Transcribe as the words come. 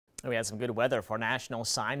We had some good weather for National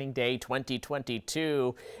Signing Day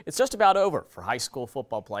 2022. It's just about over for high school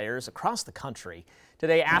football players across the country.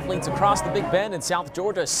 Today, athletes across the Big Bend in South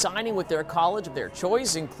Georgia signing with their college of their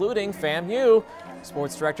choice, including FAMU.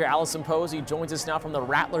 Sports Director Allison Posey joins us now from the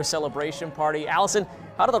Rattler celebration party. Allison,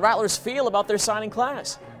 how do the Rattlers feel about their signing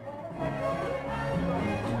class?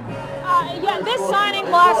 Yeah, this signing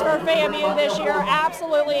class for FAMU this year,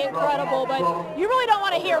 absolutely incredible, but you really don't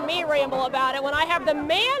want to hear me ramble about it when I have the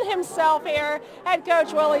man himself here, head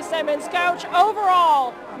coach Willie Simmons. Coach,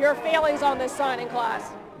 overall, your feelings on this signing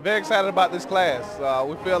class? Very excited about this class.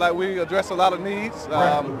 We feel like we address a lot of needs.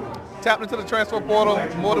 Tapped into the transfer portal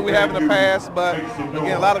more than we have in the past, but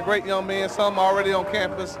again, a lot of great young men, some already on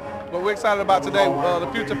campus. But we're excited about today. The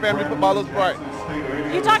future of FAMU football looks bright.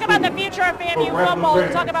 You talk about the future of FAMU football, you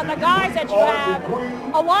talk about the guys that you have.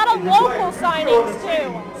 A lot of local signings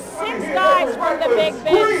too. 6 guys from the Big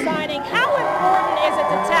Bend signing. How important is it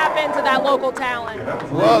to tap into that local talent?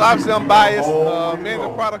 Well, obviously I'm biased, being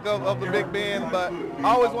a product of the Big Bend, but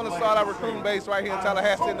I always want to start our recruiting base right here in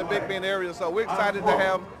Tallahassee in the Big Bend area. So we're excited to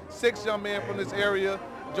have 6 young men from this area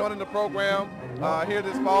joining the program here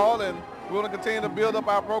this fall, and we're going to continue to build up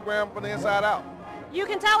our program from the inside out. You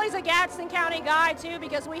can tell he's a Gadsden County guy too,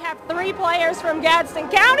 because we have 3 players from Gadsden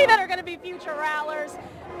County that are going to be future Rattlers.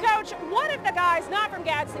 Coach, what if the guy's not from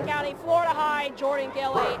Gadsden County, Florida High, Jordan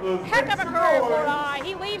Gilly? Heck of a career at Florida High.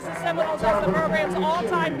 He leaves the Seminoles as the program's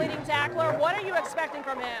all-time leading tackler. What are you expecting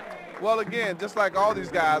from him? Well, again, just like all these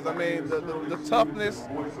guys, I mean, the toughness,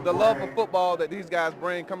 the love for football that these guys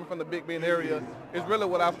bring coming from the Big Bend area is really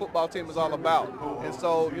what our football team is all about. And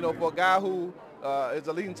so, you know, for a guy who is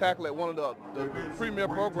a leading tackle at one of the premier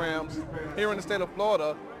programs here in the state of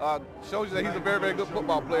Florida, shows you that he's a very, very good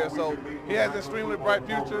football player. So he has an extremely bright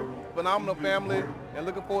future, phenomenal family, and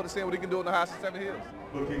looking forward to seeing what he can do in the High 7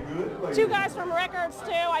 Hills. 2 guys from Rickards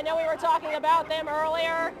too. I know we were talking about them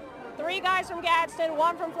earlier. 3 guys from Gadsden,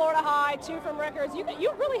 1 from Florida High, 2 from Rickards. You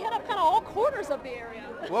really hit up kind of all corners of the area.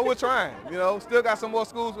 Well, we're trying. You know, still got some more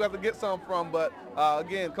schools we have to get some from, but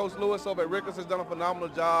again, Coach Lewis over at Rickards has done a phenomenal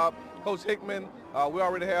job. Coach Hickman, we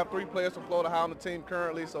already have 3 players from Florida High on the team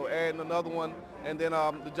currently, so adding another one. And then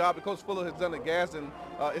the job that Coach Fuller has done at Gadsden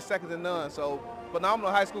is second to none. So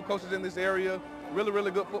phenomenal high school coaches in this area, really, really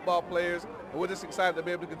good football players, and we're just excited to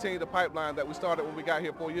be able to continue the pipeline that we started when we got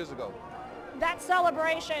here 4 years ago. That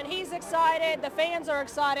celebration, he's excited, the fans are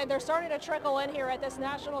excited. They're starting to trickle in here at this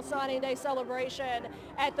National Signing Day celebration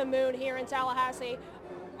at the Moon here in Tallahassee.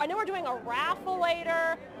 I know we're doing a raffle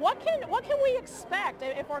later. What can we expect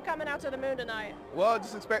if we're coming out to the Moon tonight? Well,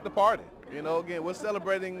 just expect a party. You know, again, we're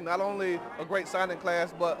celebrating not only a great signing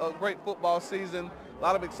class, but a great football season. A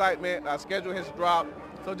lot of excitement. Our schedule has dropped.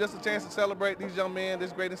 So just a chance to celebrate these young men,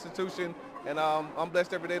 this great institution. And I'm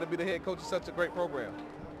blessed every day to be the head coach of such a great program.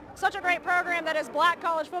 Such a great program that is Black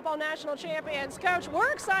College Football National Champions. Coach,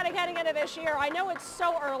 we're excited heading into this year. I know it's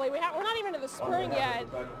so early. We're not even in the spring yet.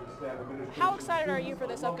 How excited are you for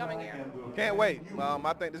this upcoming year? Can't wait.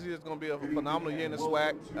 I think this year is going to be a phenomenal year in the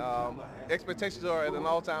SWAC. Expectations are at an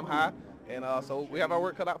all-time high, and so we have our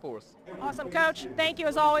work cut out for us. Awesome, Coach. Thank you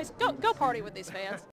as always. Go party with these fans.